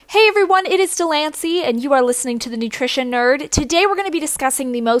Hey everyone, it is Delancey, and you are listening to The Nutrition Nerd. Today we're going to be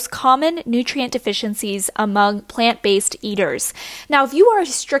discussing the most common nutrient deficiencies among plant-based eaters. Now, if you are a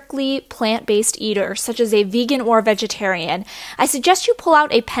strictly plant-based eater, such as a vegan or vegetarian, I suggest you pull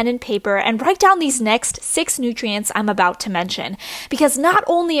out a pen and paper and write down these next 6 nutrients I'm about to mention, because not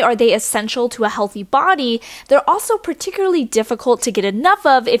only are they essential to a healthy body, they're also particularly difficult to get enough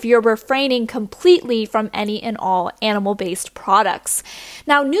of if you're refraining completely from any and all animal-based products.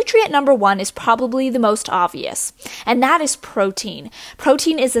 Now, nutrient number 1 is probably the most obvious, and that is protein.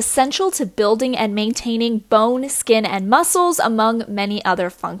 Protein is essential to building and maintaining bone, skin, and muscles, among many other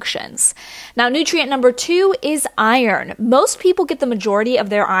functions. Now, nutrient number 2 is iron. Most people get the majority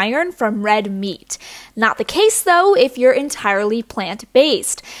of their iron from red meat. Not the case, though, if you're entirely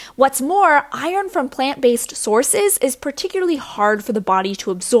plant-based. What's more, iron from plant-based sources is particularly hard for the body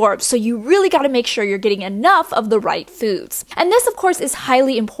to absorb, so you really got to make sure you're getting enough of the right foods. And this, of course, is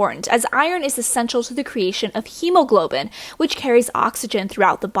highly important, as iron is essential to the creation of hemoglobin, which carries oxygen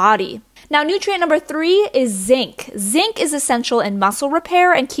throughout the body. Now, nutrient number 3 is zinc. Zinc is essential in muscle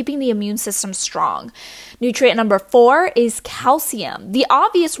repair and keeping the immune system strong. Nutrient number 4 is calcium. The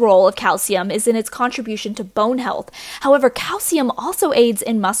obvious role of calcium is in its contribution to bone health. However, calcium also aids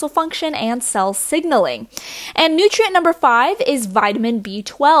in muscle function and cell signaling. And nutrient number 5 is vitamin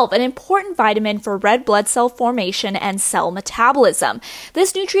B12, an important vitamin for red blood cell formation and cell metabolism.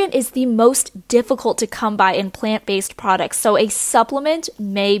 This nutrient is the most difficult to come by in plant-based products, so a supplement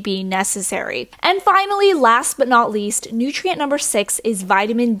may be necessary. And finally, last but not least, nutrient number 6 is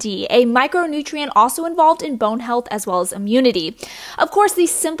vitamin D, a micronutrient also involved in bone health as well as immunity. Of course, the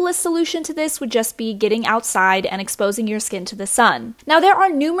simplest solution to this would just be getting outside and exposing your skin to the sun. Now, there are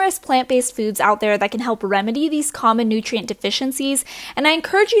numerous plant-based foods out there that can help remedy these common nutrient deficiencies, and I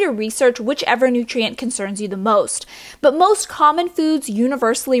encourage you to research whichever nutrient concerns you the most. But most common foods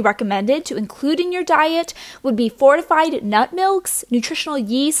universally recommended to include in your diet would be fortified nut milks, nutritional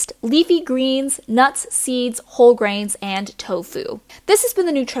yeast, leafy greens, nuts, seeds, whole grains, and tofu. This has been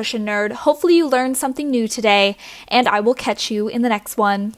The Nutrition Nerd. Hopefully you learned something new today, and I will catch you in the next one.